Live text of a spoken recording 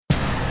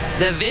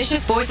The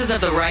vicious voices of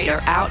the right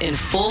are out in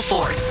full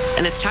force,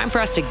 and it's time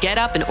for us to get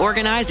up and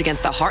organize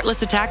against the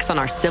heartless attacks on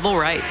our civil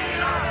rights.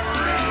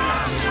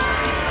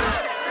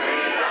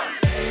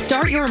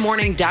 Start your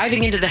morning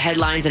diving into the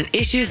headlines and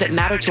issues that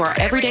matter to our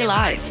everyday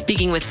lives,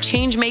 speaking with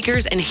change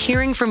makers and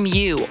hearing from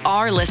you,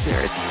 our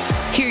listeners.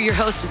 Hear your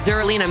host,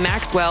 Zerlina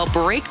Maxwell,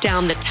 break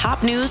down the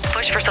top news,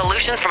 push for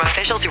solutions from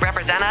officials who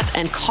represent us,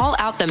 and call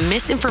out the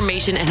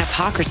misinformation and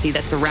hypocrisy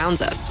that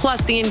surrounds us.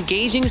 Plus, the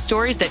engaging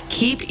stories that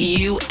keep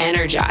you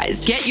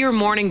energized. Get your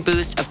morning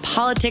boost of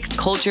politics,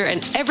 culture,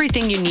 and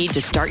everything you need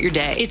to start your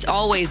day. It's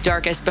always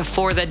darkest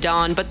before the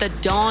dawn, but the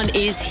dawn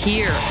is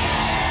here.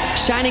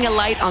 Shining a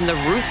light on the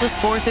ruthless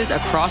forces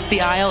across the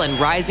aisle and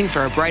rising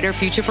for a brighter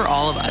future for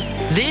all of us.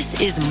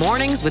 This is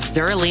Mornings with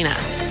Zerlina.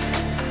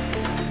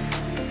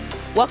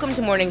 Welcome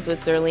to Mornings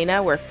with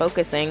Zerlina. We're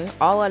focusing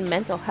all on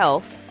mental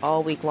health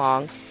all week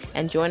long.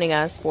 And joining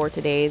us for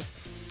today's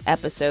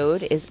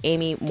episode is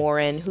Amy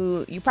Morin,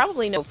 who you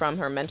probably know from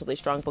her Mentally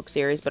Strong book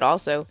series, but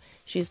also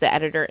she's the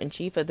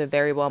editor-in-chief of the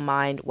Very Well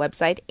Mind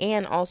website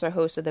and also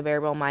host of the Very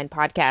Well Mind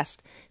podcast.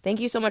 Thank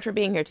you so much for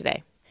being here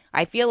today.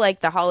 I feel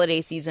like the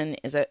holiday season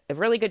is a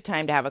really good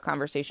time to have a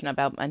conversation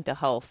about mental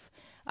health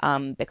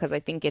because I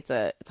think it's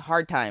a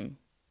hard time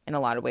in a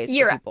lot of ways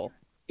for people.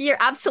 You're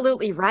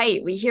absolutely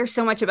right. We hear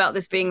so much about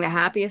this being the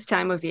happiest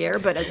time of year,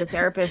 but as a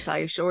therapist, I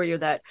assure you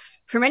that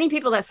for many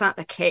people, that's not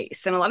the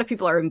case. And a lot of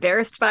people are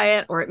embarrassed by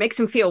it, or it makes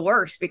them feel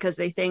worse because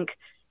they think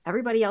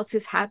everybody else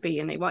is happy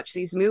and they watch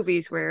these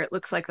movies where it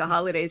looks like the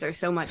holidays are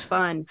so much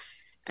fun.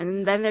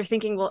 And then they're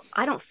thinking, well,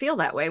 I don't feel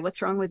that way.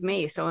 What's wrong with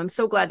me? So I'm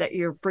so glad that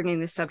you're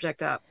bringing this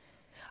subject up.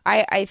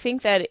 I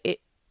think that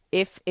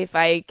if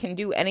I can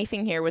do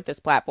anything here with this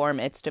platform,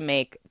 it's to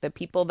make the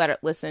people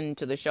that listen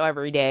to the show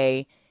every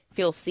day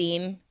feel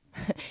seen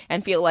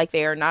and feel like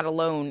they are not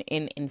alone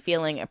in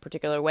feeling a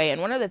particular way. And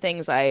one of the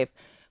things I've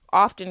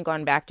often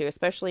gone back to,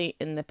 especially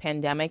in the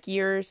pandemic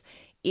years,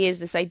 is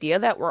this idea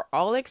that we're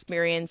all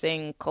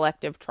experiencing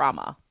collective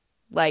trauma.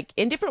 Like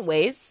in different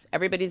ways,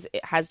 everybody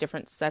has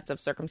different sets of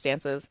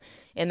circumstances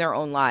in their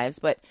own lives,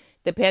 but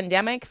the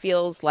pandemic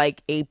feels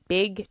like a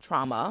big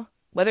trauma.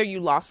 Whether you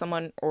lost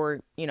someone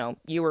or,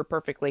 you were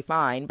perfectly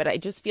fine. But I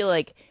just feel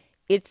like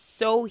it's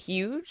so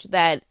huge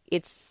that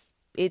it's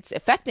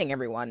affecting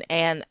everyone.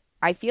 And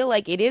I feel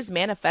like it is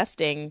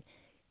manifesting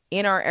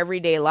in our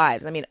everyday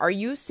lives. I mean, are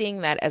you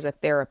seeing that as a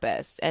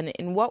therapist? And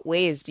in what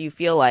ways do you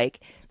feel like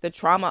the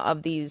trauma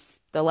of the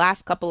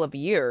last couple of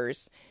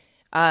years,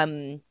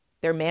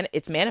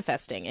 it's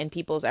manifesting in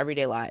people's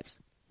everyday lives?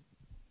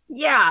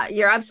 Yeah,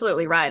 you're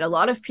absolutely right. A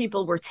lot of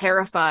people were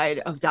terrified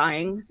of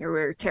dying. They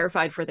were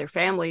terrified for their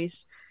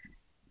families,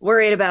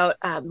 worried about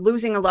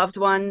losing a loved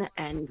one.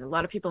 And a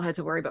lot of people had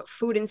to worry about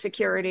food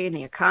insecurity and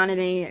the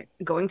economy,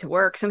 going to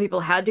work. Some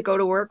people had to go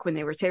to work when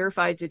they were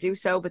terrified to do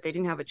so, but they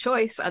didn't have a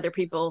choice. Other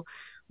people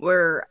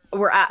were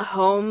at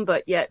home,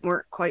 but yet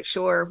weren't quite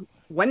sure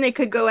when they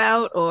could go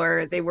out,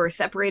 or they were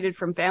separated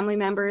from family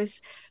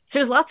members. So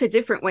there's lots of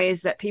different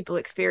ways that people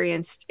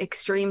experienced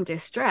extreme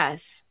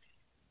distress.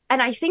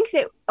 And I think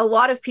that a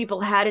lot of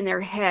people had in their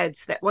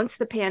heads that once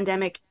the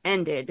pandemic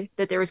ended,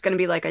 that there was going to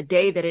be like a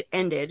day that it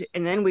ended,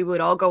 and then we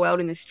would all go out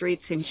in the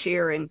streets and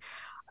cheer and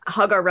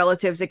hug our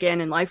relatives again,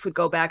 and life would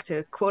go back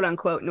to quote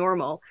unquote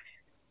normal,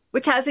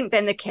 which hasn't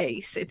been the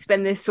case. It's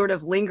been this sort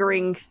of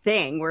lingering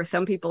thing where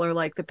some people are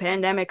like, the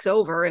pandemic's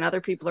over, and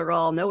other people are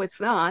all, no, it's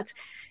not.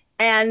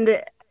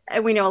 And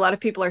we know a lot of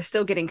people are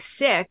still getting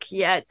sick,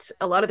 yet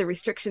a lot of the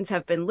restrictions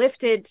have been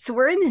lifted. So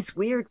we're in this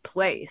weird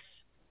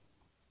place.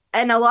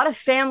 And a lot of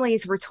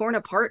families were torn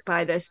apart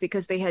by this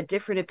because they had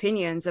different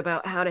opinions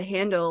about how to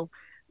handle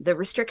the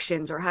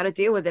restrictions or how to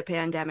deal with the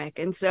pandemic.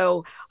 And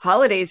so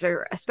holidays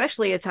are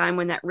especially a time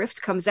when that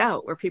rift comes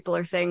out, where people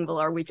are saying, well,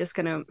 are we just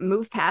going to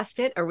move past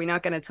it? Are we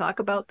not going to talk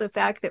about the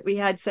fact that we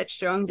had such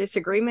strong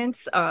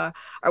disagreements? Are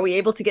we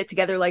able to get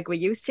together like we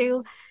used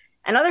to?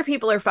 And other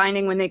people are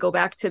finding when they go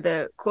back to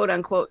the quote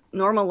unquote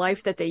normal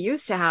life that they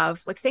used to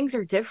have, like things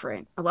are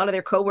different. A lot of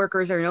their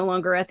coworkers are no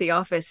longer at the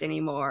office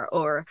anymore,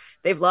 or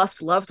they've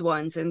lost loved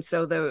ones. And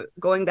so the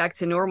going back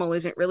to normal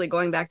isn't really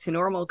going back to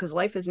normal because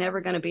life is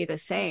never going to be the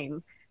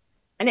same.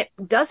 And it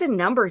does a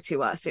number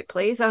to us. It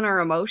plays on our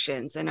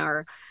emotions and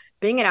our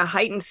being in a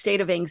heightened state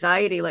of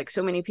anxiety, like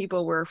so many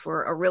people were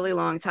for a really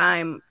long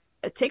time.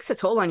 It takes a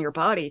toll on your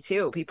body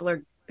too. People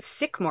are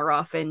sick more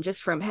often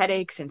just from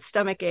headaches and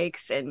stomach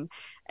aches and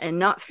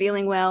not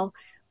feeling well,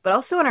 but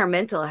also in our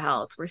mental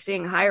health. We're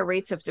seeing higher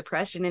rates of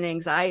depression and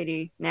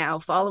anxiety now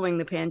following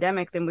the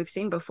pandemic than we've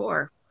seen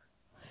before.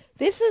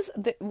 This is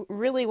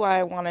really why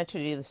I wanted to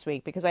do this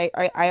week, because I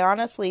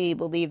honestly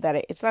believe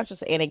that it's not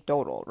just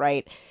anecdotal,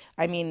 right?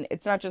 I mean,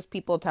 it's not just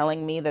people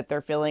telling me that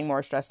they're feeling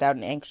more stressed out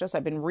and anxious.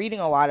 I've been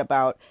reading a lot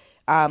about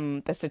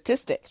the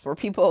statistics where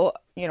people,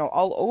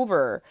 all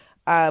over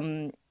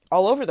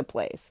the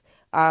place.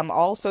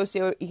 All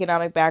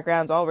socioeconomic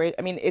backgrounds,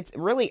 it's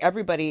really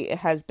everybody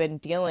has been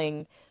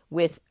dealing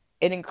with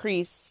an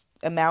increased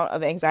amount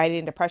of anxiety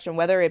and depression,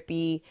 whether it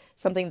be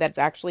something that's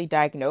actually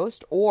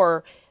diagnosed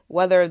or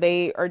whether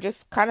they are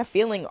just kind of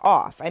feeling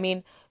off. I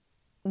mean,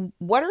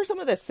 what are some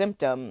of the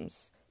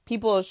symptoms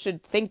people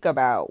should think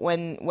about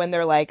when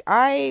they're like,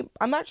 I'm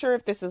not sure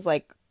if this is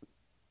like,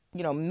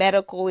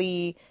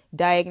 medically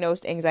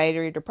diagnosed anxiety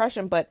or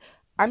depression, but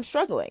I'm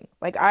struggling.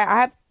 Like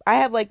I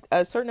have like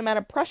a certain amount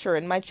of pressure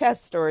in my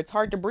chest, or it's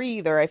hard to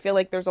breathe, or I feel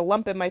like there's a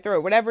lump in my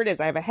throat, whatever it is.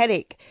 I have a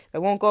headache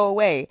that won't go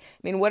away. I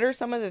mean, what are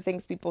some of the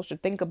things people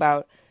should think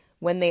about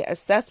when they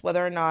assess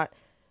whether or not,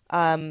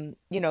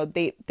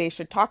 they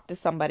should talk to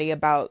somebody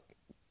about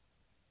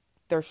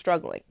their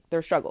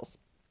struggles?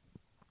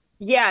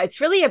 Yeah, it's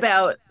really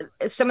about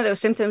some of those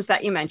symptoms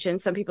that you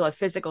mentioned. Some people have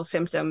physical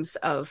symptoms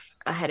of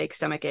a headache,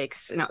 stomach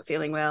aches, not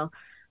feeling well.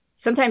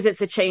 Sometimes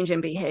it's a change in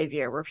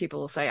behavior where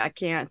people will say, I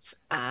can't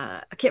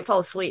fall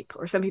asleep,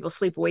 or some people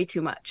sleep way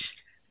too much,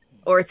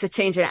 or it's a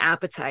change in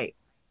appetite,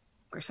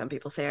 or some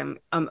people say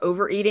I'm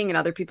overeating, and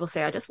other people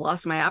say I just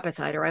lost my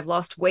appetite, or I've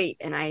lost weight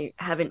and I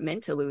haven't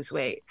meant to lose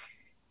weight.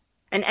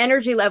 And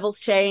energy levels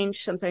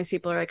change. Sometimes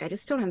people are like, I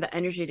just don't have the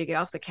energy to get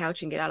off the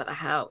couch and get out of the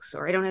house,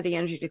 or I don't have the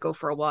energy to go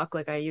for a walk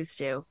like I used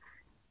to.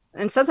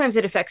 And sometimes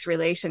it affects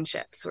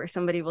relationships where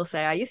somebody will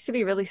say, I used to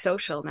be really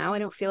social. Now I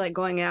don't feel like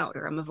going out,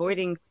 or I'm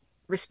avoiding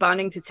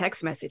responding to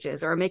text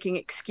messages, or I'm making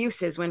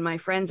excuses when my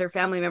friends or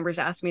family members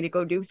ask me to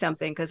go do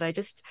something because I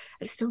just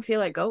don't feel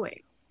like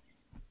going.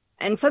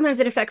 And sometimes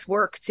it affects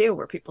work too,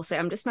 where people say,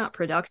 I'm just not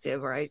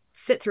productive, or I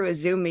sit through a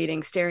Zoom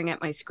meeting staring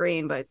at my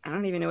screen, but I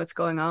don't even know what's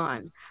going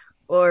on.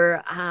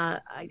 Or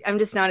I'm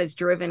just not as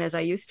driven as I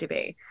used to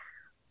be.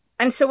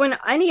 And so when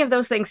any of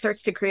those things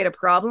starts to create a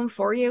problem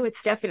for you,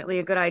 it's definitely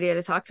a good idea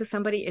to talk to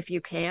somebody if you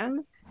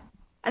can.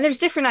 And there's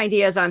different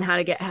ideas on how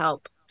to get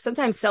help.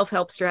 Sometimes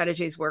self-help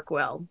strategies work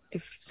well.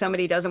 If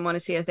somebody doesn't want to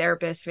see a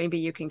therapist, maybe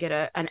you can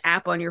get an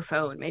app on your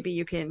phone. Maybe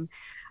you can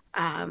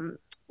um,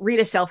 read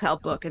a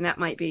self-help book, and that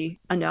might be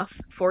enough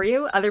for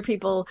you. Other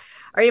people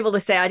are able to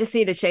say, I just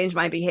need to change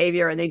my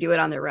behavior, and they do it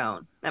on their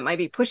own. That might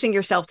be pushing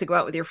yourself to go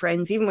out with your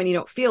friends, even when you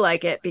don't feel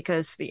like it,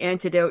 because the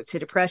antidote to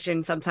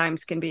depression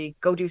sometimes can be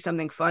go do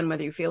something fun,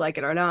 whether you feel like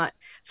it or not.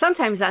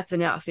 Sometimes that's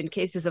enough. In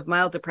cases of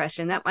mild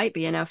depression, that might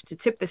be enough to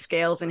tip the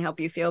scales and help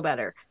you feel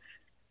better.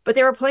 But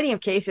there are plenty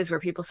of cases where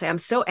people say, I'm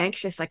so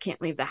anxious, I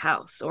can't leave the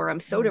house, or I'm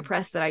so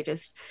depressed that I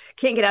just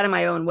can't get out of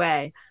my own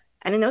way.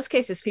 And in those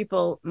cases,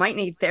 people might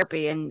need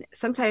therapy. And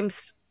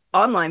sometimes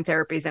online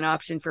therapy is an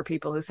option for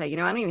people who say, I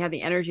don't even have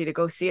the energy to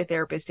go see a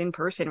therapist in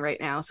person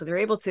right now. So they're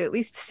able to at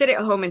least sit at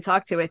home and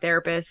talk to a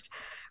therapist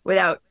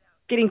without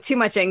getting too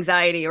much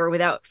anxiety, or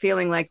without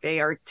feeling like they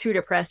are too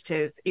depressed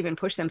to even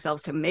push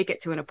themselves to make it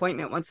to an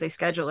appointment once they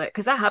schedule it,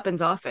 because that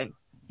happens often.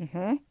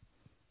 Hmm.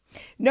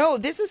 No,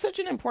 this is such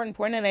an important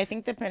point, and I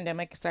think the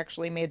pandemic has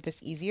actually made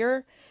this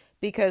easier,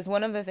 because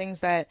one of the things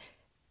that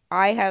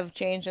I have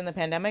changed in the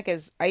pandemic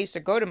is I used to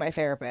go to my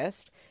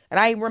therapist, and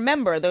I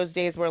remember those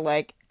days where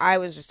like I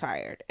was just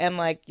tired, and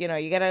like you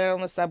get out on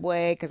the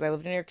subway because I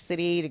lived in New York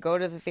City to go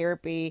to the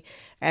therapy,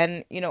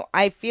 and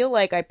I feel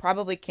like I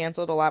probably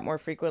canceled a lot more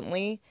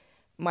frequently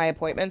my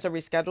appointments or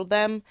rescheduled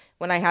them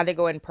when I had to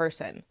go in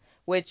person,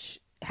 which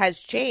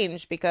has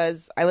changed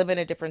because I live in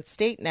a different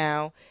state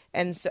now,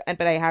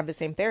 but I have the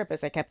same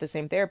therapist. I kept the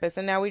same therapist,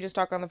 and now we just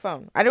talk on the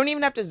phone. I don't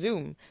even have to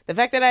Zoom. The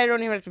fact that I don't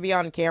even have to be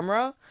on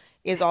camera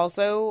is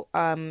also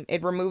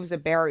it removes a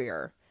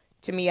barrier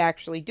to me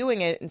actually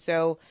doing it, and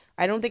so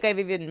I don't think I've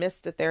even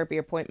missed a therapy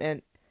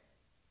appointment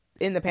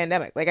in the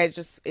pandemic. Like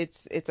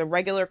it's a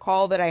regular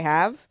call that I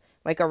have,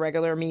 like a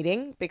regular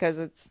meeting, because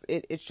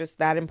it's just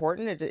that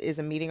important. It is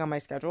a meeting on my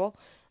schedule.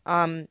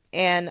 And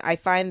I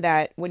find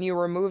that when you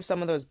remove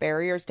some of those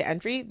barriers to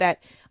entry,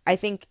 that I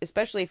think,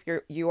 especially if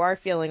you are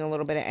feeling a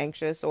little bit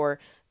anxious, or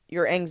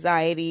your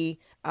anxiety,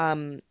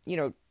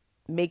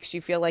 makes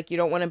you feel like you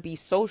don't want to be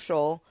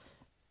social,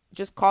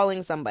 just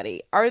calling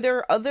somebody. Are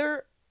there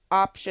other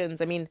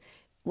options? I mean,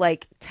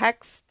 like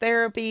text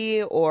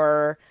therapy,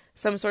 or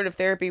some sort of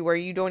therapy where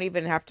you don't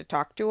even have to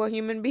talk to a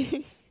human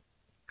being?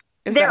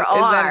 There Is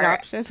that an are.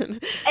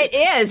 option?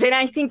 It is. And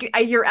I think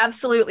you're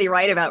absolutely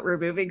right about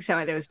removing some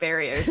of those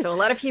barriers. So a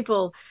lot of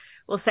people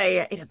will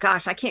say,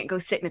 gosh, I can't go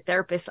sit in a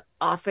therapist's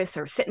office,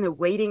 or sit in the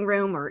waiting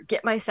room, or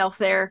get myself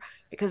there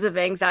because of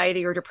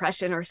anxiety or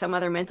depression or some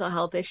other mental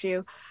health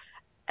issue.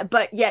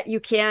 But yet you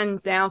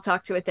can now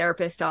talk to a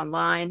therapist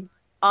online.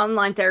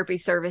 Online therapy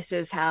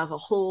services have a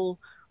whole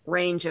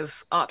range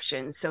of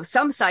options. So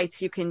some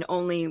sites you can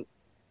only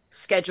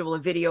schedule a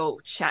video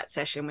chat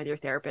session with your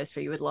therapist. So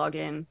you would log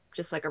in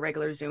just like a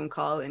regular Zoom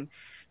call and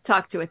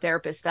talk to a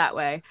therapist that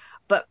way.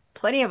 But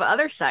plenty of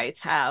other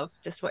sites have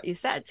just what you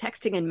said,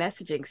 texting and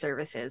messaging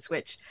services,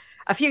 which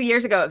a few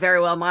years ago at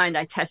Very Well Mind,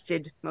 I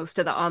tested most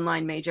of the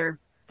online major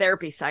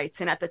therapy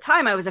sites. And at the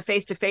time, I was a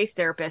face to face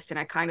therapist, and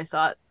I kind of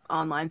thought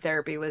online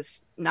therapy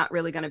was not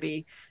really going to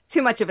be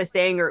too much of a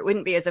thing, or it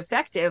wouldn't be as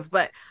effective.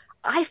 But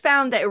I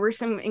found that there were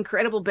some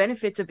incredible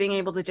benefits of being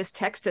able to just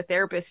text a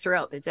therapist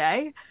throughout the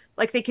day.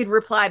 Like they could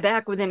reply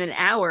back within an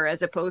hour,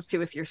 as opposed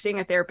to if you're seeing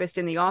a therapist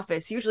in the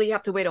office, usually you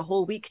have to wait a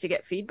whole week to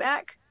get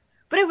feedback.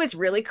 But it was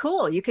really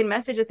cool. You can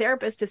message a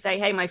therapist to say,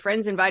 hey, my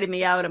friends invited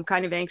me out. I'm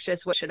kind of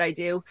anxious. What should I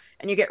do?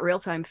 And you get real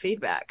time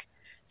feedback.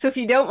 So if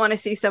you don't want to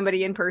see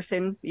somebody in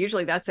person,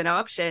 usually that's an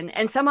option.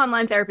 And some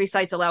online therapy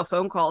sites allow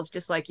phone calls,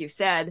 just like you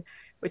said,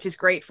 which is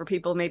great for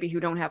people maybe who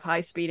don't have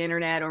high speed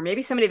internet, or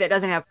maybe somebody that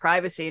doesn't have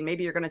privacy. And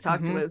maybe you're going to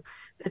talk Mm-hmm. to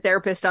a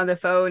therapist on the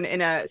phone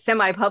in a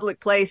semi public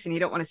place and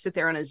you don't want to sit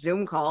there on a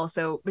Zoom call.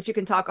 So, but you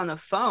can talk on the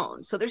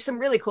phone. So there's some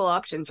really cool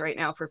options right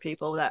now for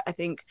people that I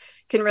think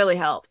can really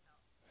help.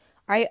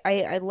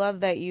 I love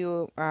that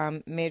you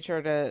made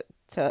sure to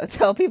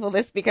tell people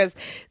this, because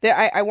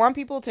I want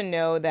people to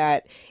know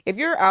that if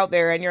you're out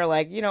there and you're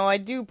like, I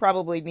do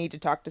probably need to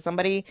talk to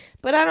somebody,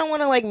 but I don't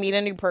want to like meet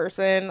a new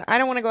person. I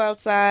don't want to go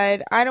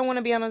outside. I don't want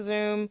to be on a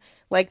Zoom.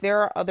 Like,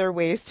 there are other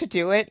ways to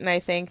do it. And I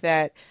think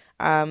that,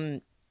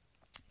 don't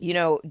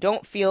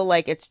feel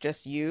like it's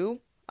just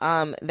you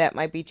that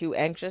might be too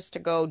anxious to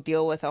go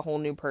deal with a whole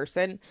new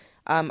person.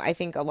 I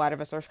think a lot of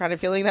us are kind of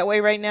feeling that way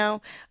right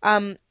now.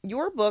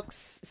 Your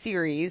books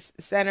series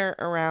center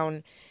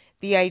around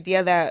the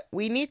idea that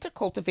we need to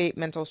cultivate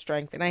mental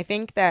strength. And I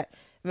think that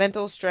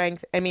mental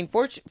strength, I mean,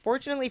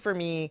 fortunately for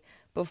me,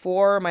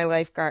 before my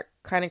life got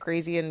kind of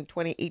crazy in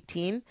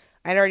 2018,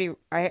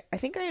 I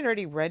think I had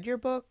already read your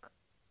book,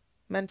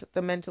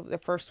 the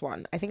first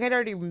one. I think I'd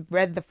already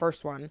read the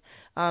first one.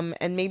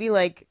 And maybe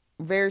like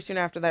very soon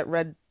after that,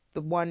 read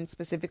the one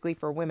specifically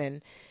for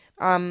women.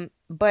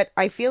 But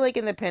I feel like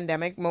in the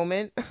pandemic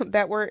moment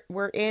that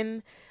we're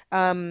in,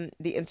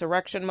 the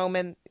insurrection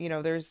moment,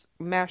 there's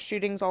mass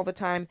shootings all the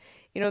time.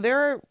 There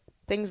are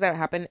things that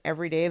happen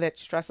every day that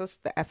stress us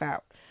the F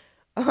out.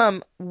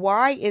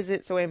 Why is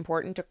it so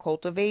important to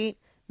cultivate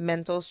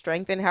mental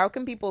strength, and how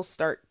can people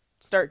start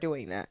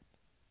doing that?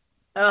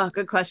 Oh,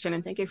 good question.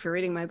 And thank you for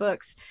reading my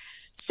books.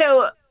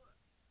 So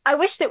I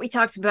wish that we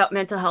talked about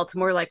mental health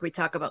more like we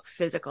talk about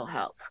physical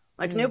health.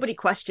 Like Mm. nobody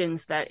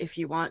questions that if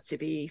you want to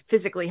be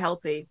physically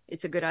healthy,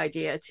 it's a good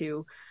idea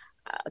to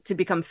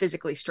become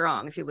physically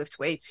strong. If you lift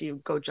weights,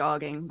 you go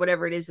jogging,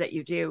 whatever it is that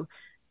you do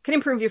can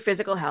improve your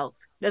physical health.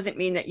 Doesn't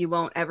mean that you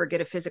won't ever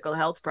get a physical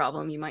health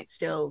problem. You might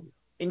still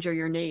injure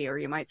your knee, or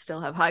you might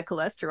still have high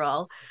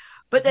cholesterol,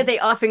 but that Mhm. they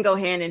often go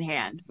hand in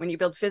hand. When you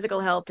build physical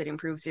health, it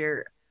improves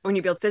your when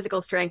you build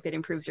physical strength, it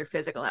improves your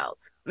physical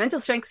health.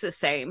 Mental strength is the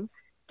same.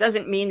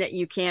 Doesn't mean that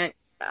you can't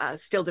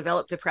still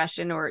develop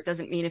depression, or it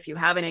doesn't mean if you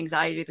have an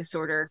anxiety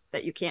disorder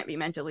that you can't be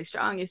mentally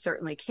strong. You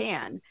certainly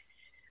can.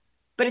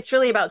 But it's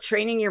really about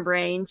training your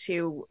brain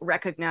to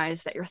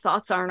recognize that your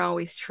thoughts aren't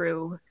always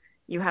true.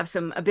 You have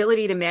some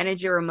ability to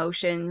manage your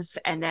emotions,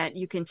 and that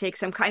you can take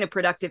some kind of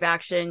productive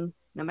action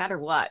no matter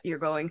what you're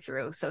going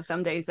through. So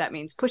some days that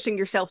means pushing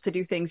yourself to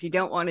do things you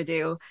don't want to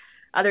do.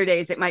 Other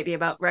days it might be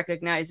about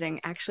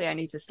recognizing, actually, I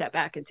need to step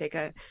back and take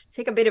a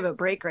bit of a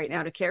break right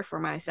now to care for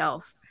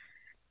myself.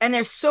 And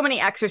there's so many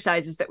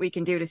exercises that we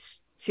can do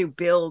to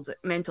build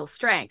mental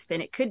strength,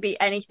 and it could be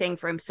anything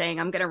from saying,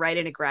 I'm going to write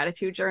in a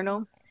gratitude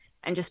journal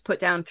and just put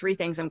down 3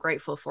 things I'm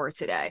grateful for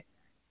today.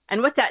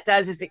 And what that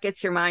does is it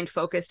gets your mind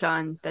focused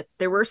on that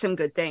there were some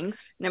good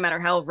things. No matter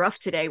how rough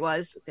today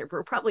was, there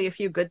were probably a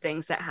few good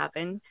things that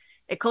happened.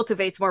 It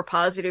cultivates more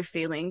positive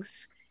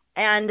feelings.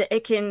 And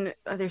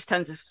there's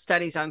tons of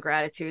studies on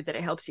gratitude that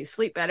it helps you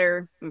sleep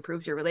better,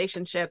 improves your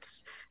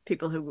relationships.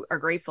 People who are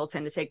grateful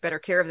tend to take better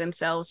care of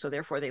themselves. So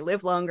therefore they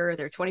live longer.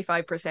 They're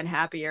 25%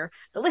 happier.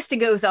 The list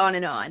goes on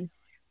and on.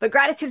 But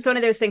gratitude is one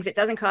of those things. It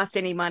doesn't cost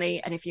any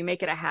money. And if you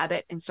make it a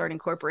habit and start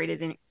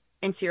incorporating it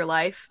into your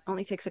life, it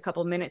only takes a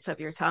couple minutes of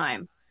your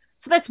time.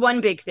 So that's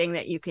one big thing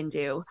that you can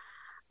do.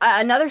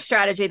 Another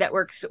strategy that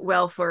works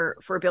well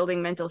for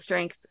building mental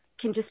strength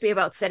can just be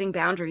about setting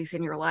boundaries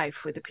in your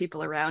life with the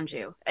people around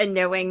you, and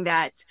knowing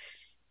that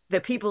the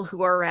people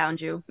who are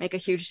around you make a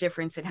huge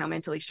difference in how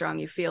mentally strong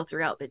you feel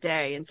throughout the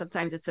day. And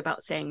sometimes it's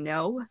about saying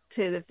no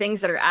to the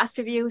things that are asked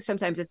of you.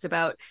 Sometimes it's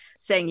about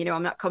saying,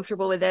 I'm not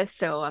comfortable with this,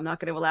 so I'm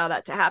not going to allow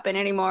that to happen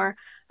anymore.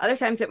 Other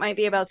times it might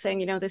be about saying,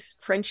 this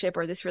friendship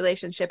or this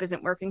relationship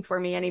isn't working for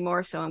me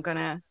anymore, so I'm going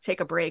to take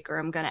a break, or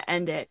I'm going to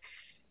end it,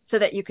 so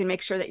that you can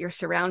make sure that you're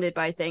surrounded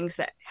by things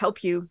that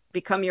help you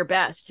become your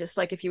best. Just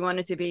like if you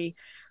wanted to be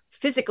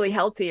physically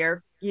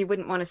healthier, you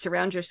wouldn't want to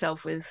surround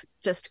yourself with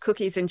just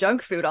cookies and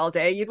junk food all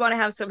day. You'd want to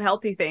have some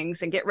healthy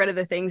things and get rid of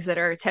the things that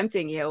are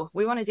tempting you.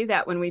 We want to do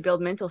that when we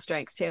build mental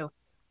strength too.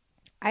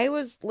 I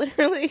was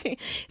literally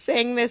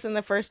saying this in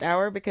the first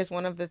hour, because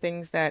one of the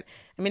things that,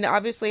 I mean,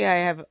 obviously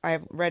I've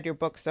read your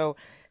book, so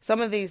some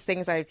of these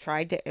things I've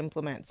tried to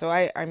implement. So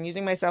I'm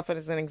using myself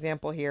as an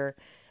example here.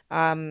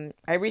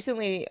 I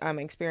recently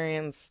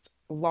experienced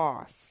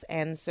loss,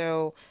 and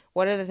so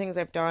one of the things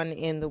I've done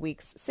in the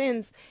weeks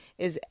since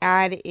is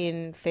add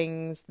in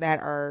things that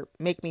are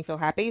make me feel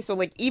happy. So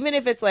like, even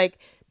if it's like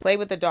play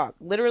with the dog,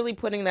 literally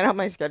putting that on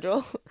my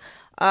schedule,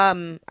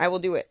 I will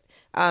do it.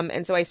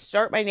 And so I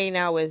start my day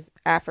now with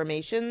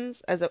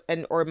affirmations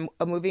or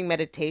a moving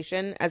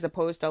meditation, as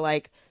opposed to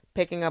like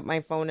picking up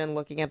my phone and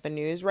looking at the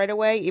news right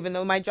away, even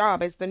though my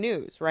job is the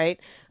news, right?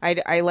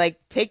 I like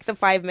take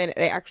the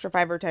extra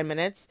 5 or 10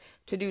 minutes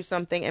to do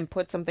something and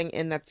put something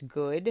in that's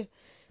good,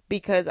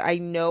 because I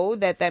know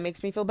that that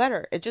makes me feel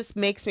better. It just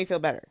makes me feel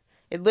better.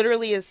 It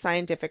literally is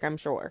scientific, I'm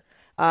sure.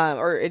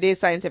 Or it is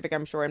scientific,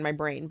 I'm sure, in my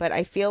brain. But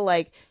I feel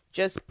like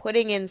just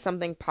putting in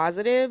something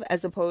positive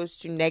as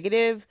opposed to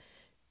negative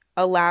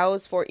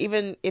allows for,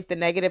 even if the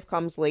negative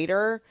comes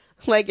later,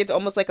 like it's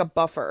almost like a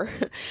buffer.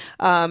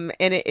 And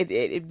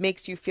it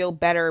makes you feel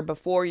better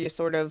before you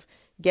sort of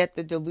get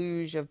the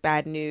deluge of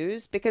bad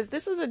news, because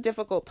this is a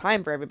difficult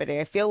time for everybody.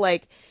 I feel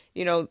like,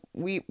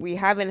 we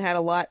haven't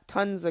had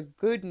tons of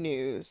good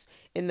news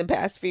in the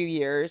past few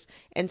years.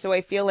 And so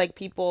I feel like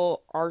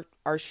people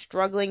are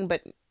struggling,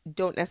 but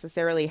don't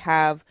necessarily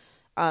have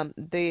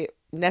the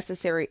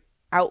necessary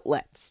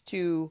outlets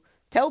to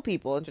tell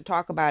people and to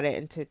talk about it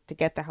and to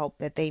get the help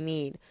that they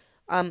need.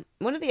 One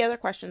of the other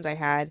questions I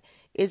had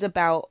is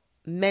about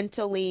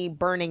mentally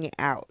burning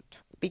out,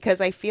 because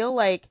I feel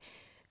like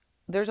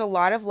there's a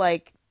lot of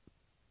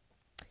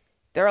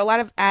there are a lot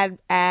of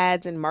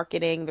ads and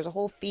marketing. There's a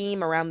whole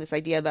theme around this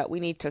idea that we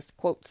need to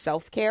quote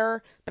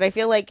self-care, but I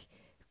feel like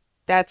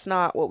that's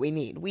not what we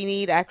need. We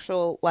need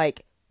actual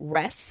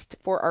rest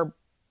for our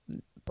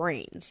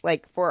brains,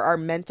 for our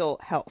mental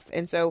health.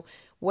 And so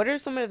what are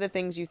some of the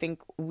things you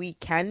think we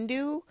can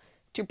do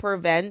to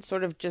prevent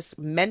sort of just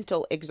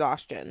mental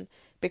exhaustion?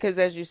 Because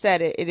as you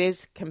said, it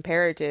is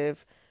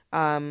comparative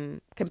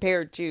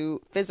compared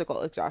to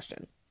physical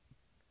exhaustion.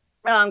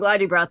 Well, I'm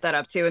glad you brought that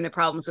up too, and the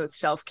problems with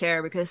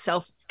self-care, because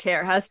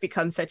self-care has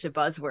become such a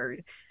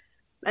buzzword.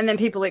 And then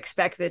people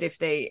expect that if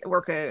they're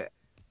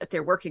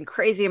working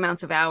crazy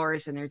amounts of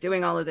hours and they're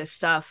doing all of this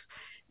stuff,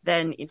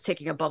 then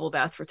taking a bubble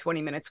bath for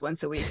 20 minutes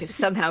once a week is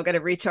somehow going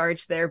to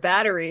recharge their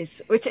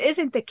batteries, which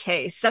isn't the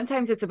case.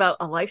 Sometimes it's about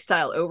a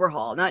lifestyle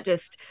overhaul, not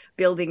just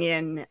building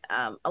in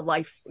a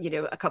life,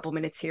 a couple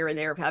minutes here and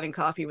there of having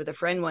coffee with a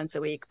friend once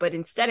a week. But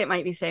instead, it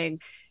might be saying,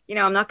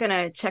 I'm not going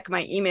to check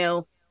my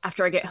email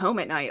after I get home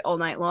at night all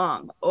night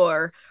long.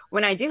 Or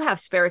when I do have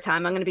spare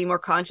time, I'm going to be more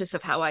conscious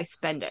of how I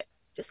spend it.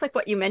 Just like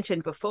what you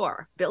mentioned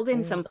before, build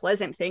in some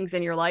pleasant things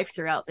in your life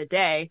throughout the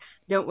day.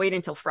 Don't wait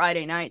until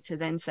Friday night to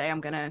then say,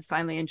 I'm going to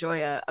finally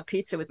enjoy a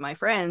pizza with my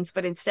friends,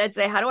 but instead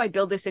say, how do I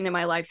build this into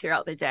my life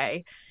throughout the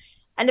day?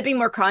 And to be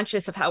more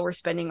conscious of how we're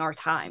spending our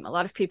time. A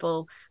lot of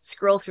people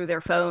scroll through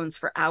their phones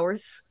for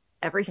hours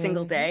every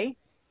single day,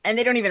 and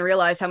they don't even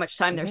realize how much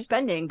time they're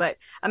spending. But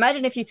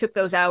imagine if you took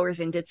those hours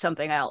and did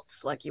something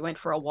else, like you went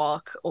for a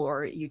walk,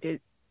 or you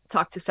did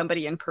talk to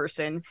somebody in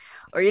person,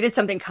 or you did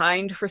something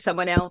kind for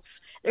someone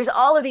else. There's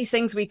all of these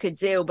things we could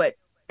do, but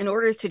in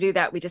order to do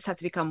that, we just have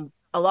to become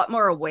a lot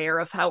more aware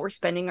of how we're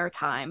spending our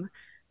time,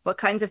 what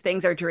kinds of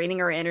things are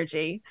draining our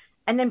energy,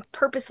 and then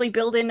purposely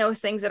build in those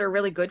things that are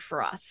really good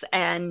for us,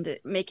 and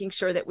making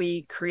sure that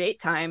we create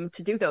time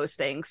to do those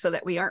things so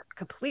that we aren't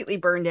completely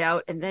burned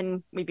out, and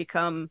then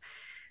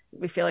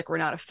we feel like we're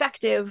not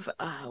effective.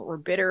 We're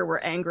bitter. We're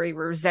angry.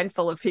 We're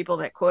resentful of people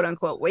that quote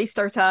unquote waste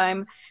our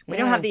time. We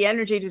don't have the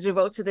energy to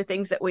devote to the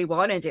things that we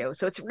want to do.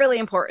 So it's really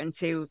important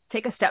to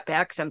take a step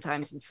back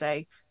sometimes and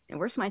say,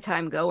 where's my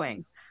time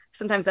going?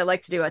 Sometimes I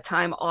like to do a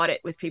time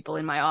audit with people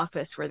in my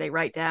office where they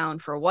write down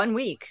for 1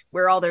 week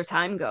where all their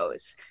time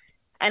goes.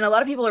 And a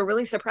lot of people are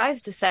really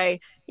surprised to say,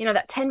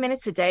 that 10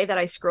 minutes a day that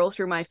I scroll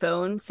through my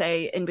phone,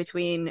 say in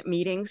between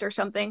meetings or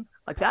something,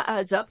 like that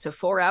adds up to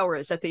 4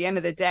 hours at the end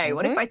of the day.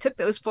 What if I took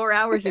those 4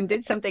 hours and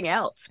did something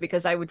else,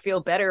 because I would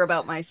feel better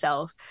about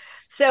myself?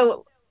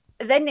 So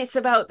then it's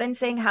about then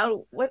saying,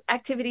 what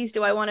activities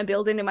do I want to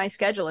build into my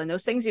schedule? And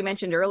those things you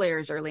mentioned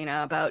earlier,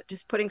 Zerlina, about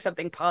just putting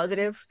something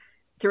positive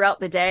throughout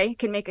the day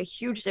can make a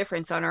huge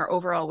difference on our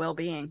overall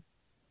well-being.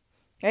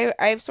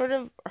 I've sort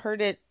of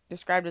heard it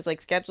described as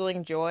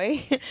scheduling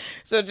joy.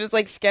 So just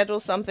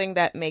schedule something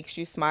that makes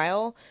you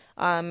smile.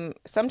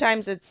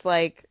 Sometimes it's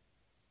a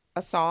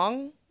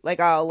song.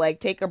 I'll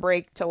take a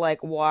break to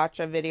watch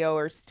a video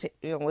or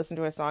listen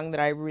to a song that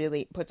I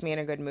really puts me in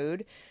a good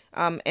mood.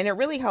 And it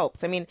really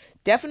helps. I mean,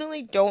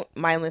 definitely don't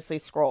mindlessly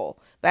scroll.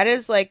 That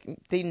is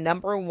the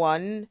number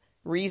one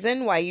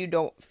reason why you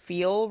don't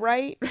feel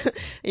right.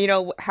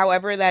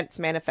 However that's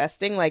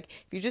manifesting. If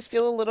you just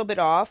feel a little bit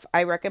off,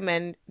 I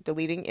recommend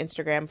deleting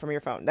Instagram from your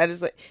phone. That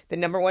is the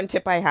number one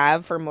tip I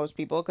have for most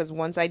people, because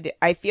once I did,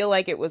 I feel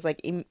like it was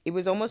it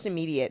was almost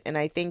immediate. And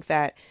I think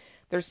that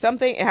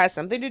it has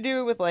something to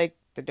do with the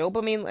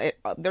dopamine.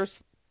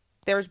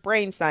 There's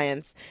brain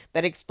science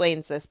that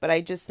explains this, but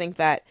I just think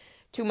that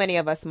too many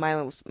of us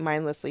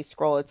mindlessly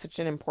scroll. It's such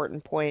an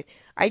important point.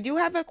 I do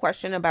have a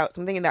question about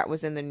something that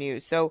was in the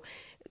news. So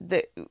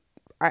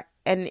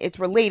and it's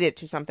related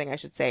to something, I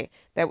should say,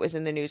 that was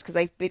in the news, because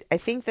I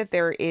think that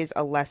there is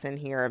a lesson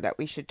here that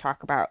we should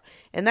talk about.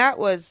 And that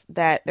was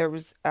that there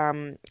was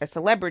a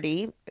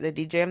celebrity, the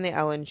DJ on the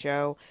Ellen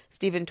Show,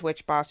 Stephen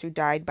Twitch Boss, who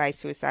died by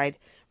suicide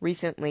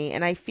recently.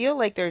 And I feel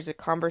like there's a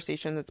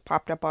conversation that's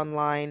popped up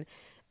online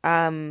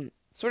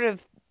sort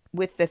of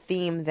with the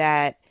theme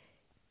that,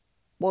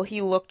 well,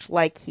 he looked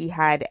like he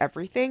had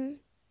everything.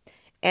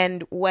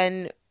 And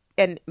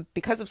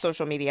because of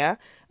social media,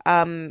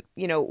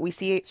 we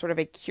see sort of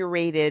a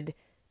curated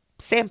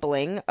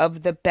sampling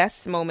of the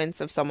best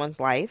moments of someone's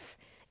life,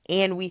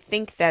 and we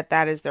think that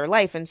that is their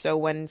life. And so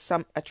when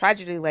a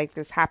tragedy like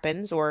this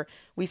happens, or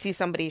we see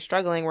somebody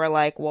struggling, we're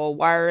like, well,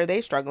 why are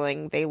they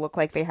struggling? They look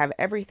like they have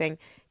everything.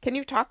 Can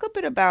you talk a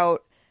bit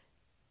about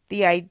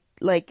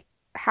like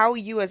how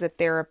you as a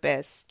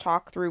therapist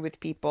talk through with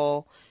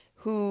people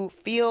who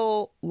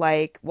feel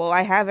like, well,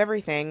 I have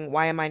everything,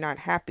 why am I not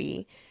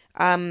happy?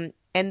 And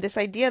this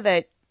idea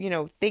that,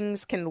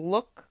 things can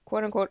look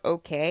quote unquote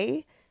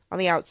okay on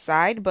the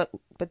outside, but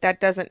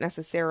that doesn't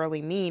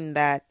necessarily mean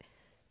that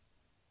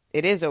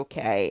it is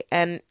okay.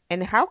 And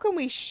how can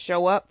we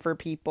show up for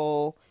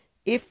people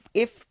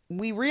if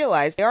we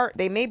realize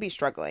they may be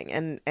struggling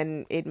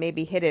and it may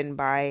be hidden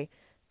by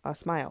a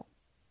smile?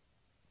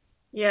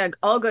 Yeah,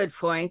 all good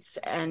points.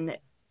 And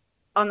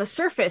on the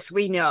surface,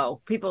 we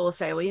know people will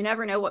say, well, you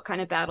never know what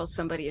kind of battle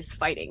somebody is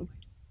fighting.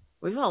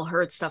 We've all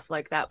heard stuff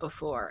like that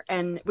before.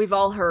 And we've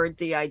all heard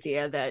the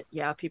idea that,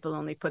 yeah, people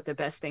only put the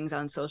best things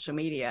on social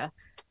media.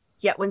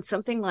 Yet when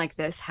something like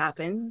this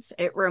happens,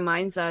 it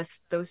reminds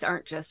us those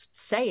aren't just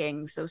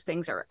sayings, those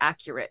things are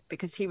accurate,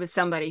 because he was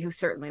somebody who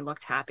certainly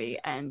looked happy.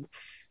 And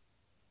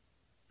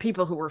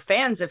people who were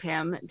fans of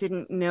him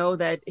didn't know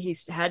that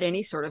he's had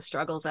any sort of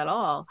struggles at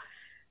all.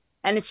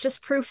 And it's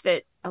just proof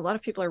that a lot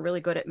of people are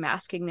really good at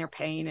masking their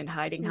pain and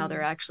hiding how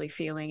they're actually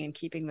feeling and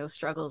keeping those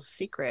struggles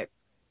secret.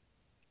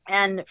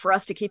 And for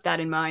us to keep that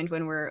in mind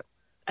when we're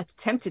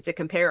tempted to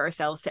compare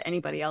ourselves to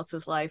anybody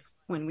else's life,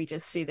 when we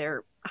just see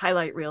their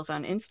highlight reels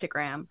on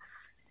Instagram.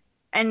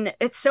 And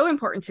it's so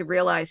important to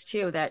realize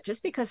too that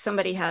just because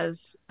somebody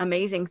has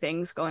amazing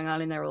things going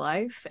on in their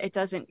life, it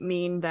doesn't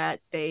mean that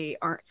they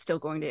aren't still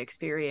going to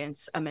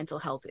experience a mental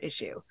health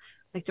issue.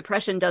 Like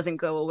depression doesn't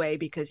go away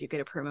because you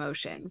get a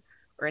promotion,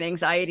 or an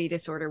anxiety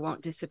disorder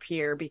won't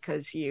disappear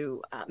because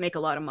you make a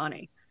lot of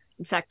money.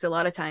 In fact, a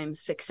lot of times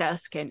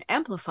success can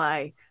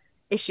amplify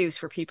issues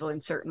for people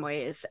in certain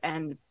ways,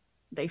 and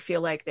they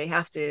feel like they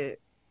have to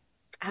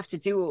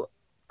do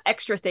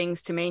extra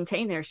things to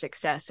maintain their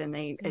success, and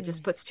it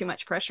just puts too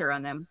much pressure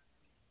on them.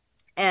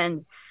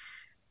 And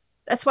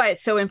that's why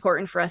it's so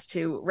important for us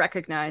to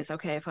recognize,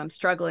 okay, if I'm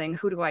struggling,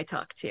 who do I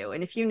talk to?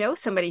 And if you know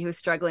somebody who's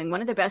struggling,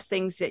 one of the best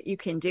things that you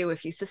can do,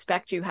 if you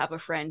suspect you have a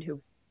friend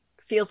who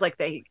feels like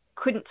they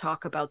couldn't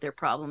talk about their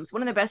problems,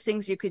 one of the best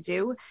things you could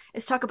do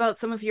is talk about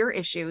some of your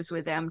issues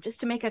with them, just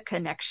to make a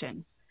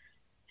connection.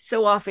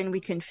 So often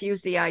we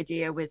confuse the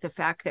idea with the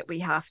fact that we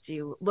have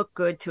to look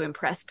good to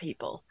impress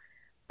people.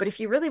 But if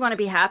you really want to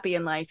be happy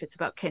in life, it's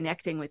about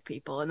connecting with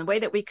people. And the way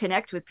that we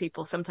connect with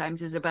people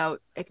sometimes is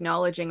about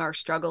acknowledging our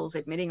struggles,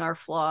 admitting our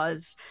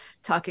flaws,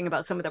 talking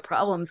about some of the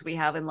problems we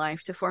have in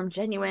life to form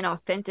genuine,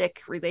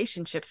 authentic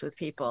relationships with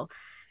people.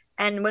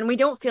 And when we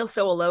don't feel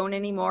so alone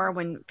anymore,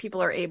 when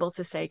people are able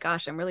to say,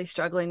 gosh, I'm really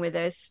struggling with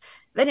this,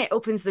 then it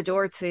opens the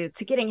door to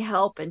getting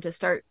help and to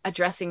start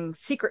addressing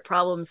secret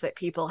problems that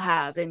people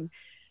have. And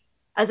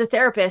as a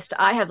therapist,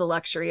 I have the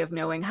luxury of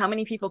knowing how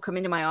many people come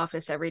into my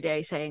office every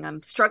day saying,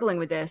 I'm struggling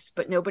with this,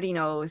 but nobody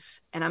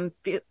knows. And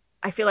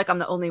I feel like I'm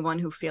the only one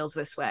who feels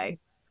this way.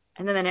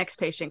 And then the next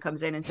patient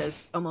comes in and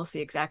says almost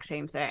the exact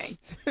same thing.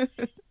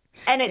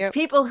 And it's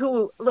people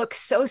who look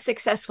so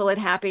successful and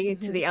happy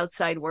to the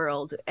outside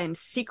world, and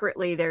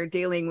secretly they're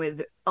dealing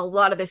with a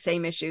lot of the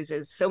same issues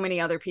as so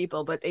many other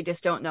people, but they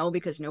just don't know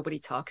because nobody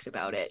talks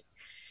about it.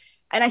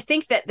 And I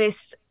think that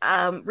this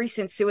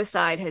recent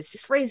suicide has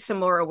just raised some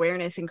more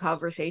awareness and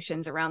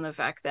conversations around the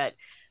fact that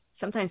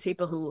sometimes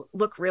people who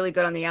look really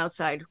good on the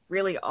outside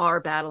really are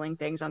battling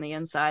things on the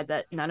inside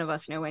that none of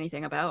us know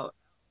anything about.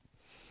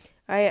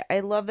 I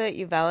love that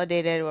you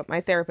validated what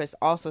my therapist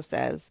also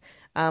says,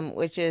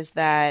 which is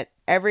that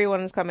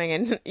everyone is coming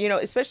in,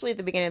 especially at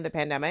the beginning of the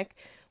pandemic,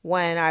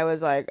 when I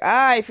was like,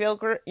 I feel,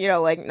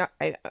 like, not,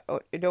 I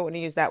don't want to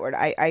use that word.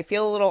 I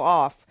feel a little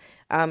off.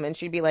 And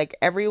she'd be like,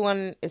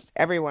 everyone is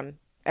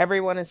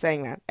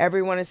saying that.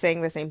 Everyone is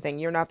saying the same thing.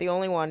 You're not the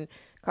only one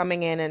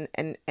coming in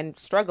and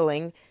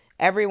struggling.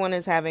 Everyone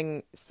is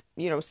having,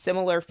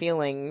 similar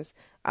feelings.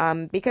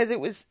 Because it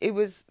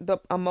was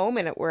a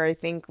moment where I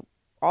think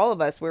all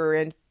of us, we were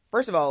in,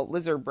 first of all,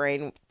 lizard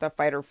brain, the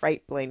fight or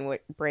fight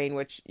brain,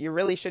 which you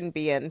really shouldn't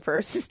be in for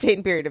a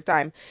sustained period of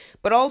time.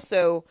 But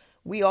also,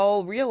 we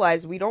all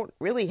realize we don't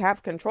really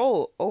have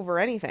control over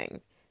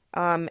anything.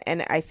 And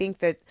I think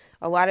that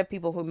a lot of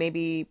people who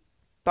maybe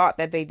thought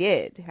that they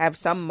did have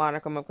some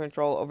modicum of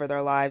control over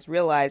their lives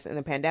realized in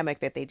the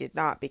pandemic that they did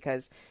not,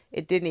 because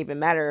it didn't even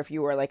matter if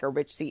you were like a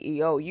rich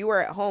CEO. You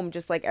were at home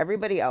just like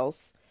everybody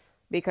else,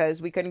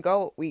 because we couldn't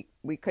go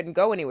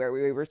anywhere.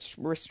 We were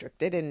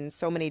restricted in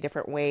so many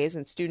different ways,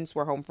 and students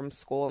were home from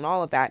school and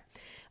all of that.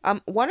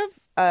 One of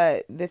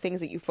the things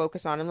that you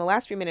focus on in the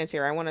last few minutes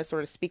here, I want to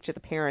sort of speak to the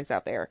parents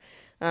out there,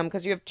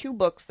 because you have two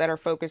books that are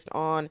focused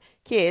on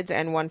kids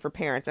and one for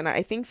parents. And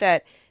I think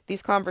that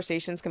these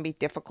conversations can be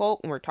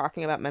difficult when we're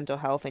talking about mental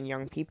health and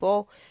young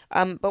people.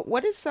 But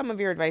what is some of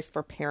your advice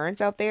for parents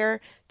out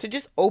there to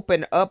just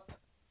open up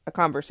a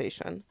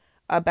conversation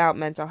about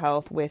mental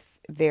health with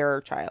their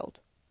child?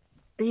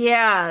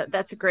 Yeah,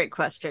 that's a great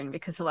question,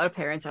 because a lot of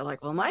parents are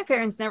like, well, my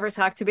parents never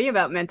talked to me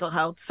about mental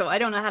health, so I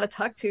don't know how to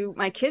talk to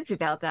my kids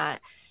about that.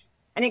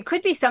 And it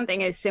could be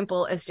something as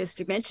simple as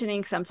just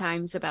mentioning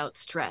sometimes about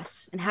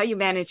stress and how you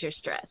manage your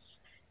stress.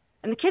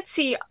 And the kids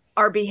see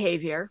our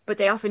behavior, but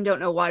they often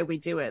don't know why we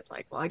do it.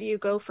 Like, why do you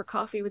go for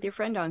coffee with your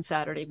friend on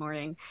Saturday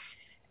morning?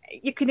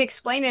 you can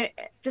explain it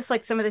just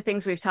like some of the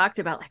things we've talked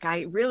about. Like,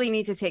 I really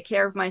need to take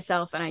care of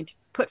myself, and I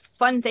put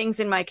fun things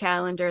in my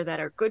calendar that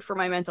are good for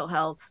my mental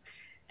health.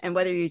 And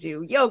whether you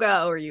do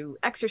yoga or you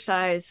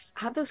exercise,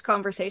 have those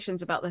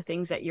conversations about the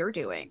things that you're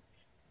doing.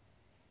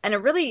 And a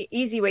really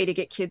easy way to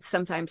get kids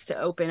sometimes to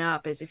open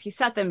up is if you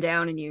set them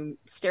down and you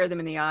stare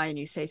them in the eye and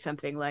you say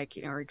something like,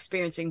 you know,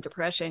 experiencing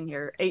depression,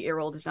 your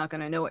 8-year-old is not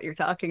going to know what you're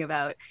talking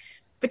about.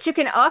 But you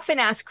can often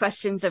ask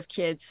questions of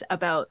kids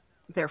about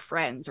their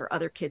friends or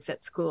other kids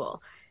at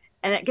school,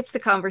 and it gets the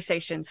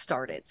conversation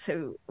started.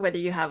 So whether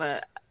you have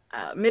a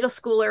middle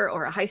schooler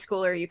or a high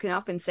schooler, you can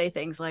often say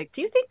things like,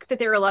 do you think that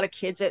there are a lot of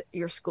kids at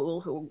your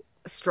school who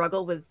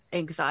struggle with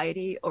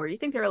anxiety? Or do you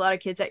think there are a lot of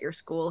kids at your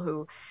school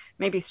who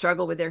maybe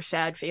struggle with their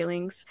sad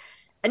feelings?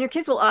 And your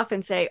kids will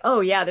often say,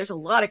 oh, yeah, there's a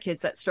lot of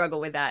kids that struggle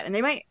with that. And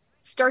they might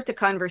start the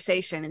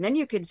conversation. And then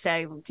you could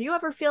say, well, do you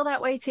ever feel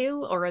that way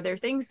too? Or are there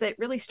things that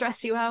really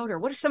stress you out? Or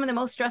what are some of the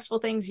most stressful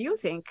things you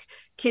think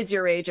kids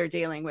your age are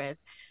dealing with?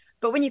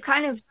 But when you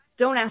kind of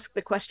don't ask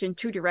the question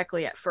too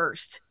directly at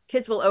first,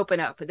 kids will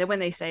open up. And then when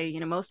they say, you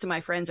know, most of my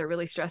friends are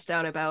really stressed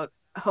out about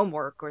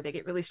homework, or they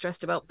get really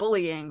stressed about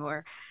bullying,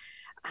 or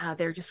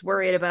they're just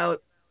worried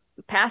about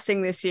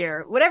passing this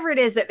year, whatever it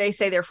is that they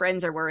say their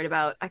friends are worried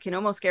about, I can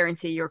almost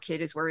guarantee your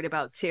kid is worried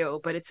about too.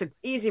 But it's an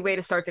easy way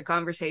to start the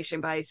conversation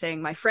by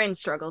saying, my friend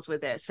struggles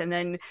with this. And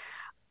then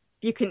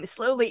you can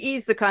slowly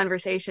ease the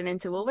conversation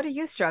into, well, what do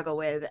you struggle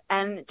with?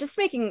 And just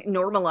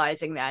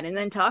normalizing that, and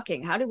then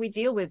talking, how do we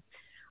deal with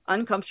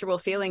uncomfortable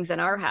feelings in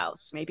our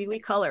house? Maybe we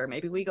color,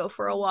 maybe we go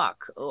for a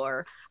walk.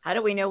 Or how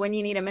do we know when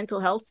you need a mental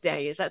health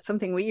day? Is that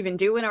something we even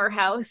do in our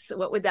house?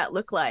 What would that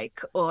look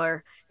like?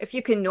 Or if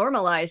you can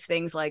normalize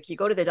things like you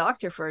go to the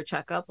doctor for a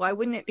checkup, why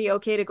wouldn't it be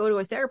okay to go to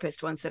a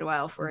therapist once in a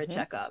while for a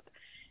checkup?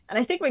 And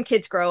I think when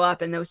kids grow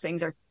up and those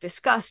things are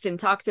discussed and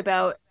talked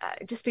about,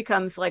 it just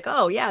becomes like,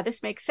 oh yeah,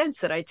 this makes sense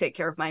that I take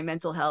care of my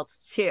mental health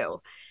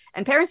too.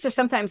 And parents are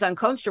sometimes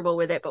uncomfortable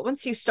with it, but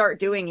once you start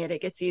doing it,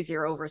 it gets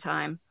easier over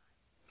time.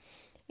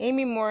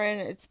 Amy Morin,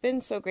 it's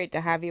been so great to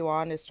have you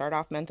on to start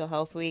off Mental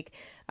Health Week.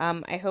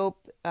 I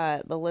hope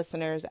the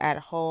listeners at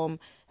home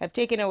have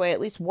taken away at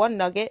least one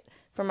nugget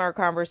from our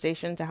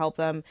conversation to help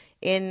them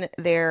in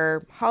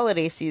their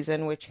holiday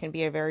season, which can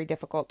be a very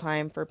difficult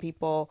time for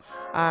people.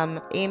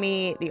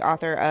 Amy, the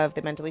author of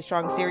the Mentally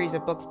Strong series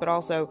of books, but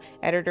also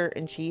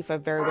editor-in-chief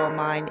of Verywell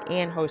Mind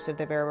and host of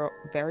the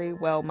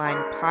Verywell Mind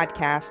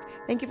podcast.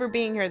 Thank you for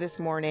being here this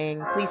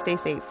morning. Please stay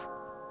safe.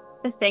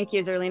 Thank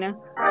you, Zerlina.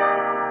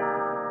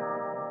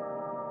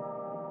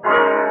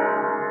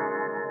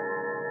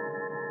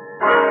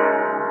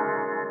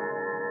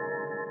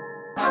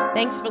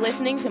 Thanks for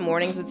listening to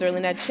Mornings with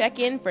Zerlina. Check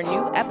in for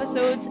new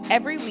episodes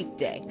every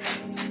weekday.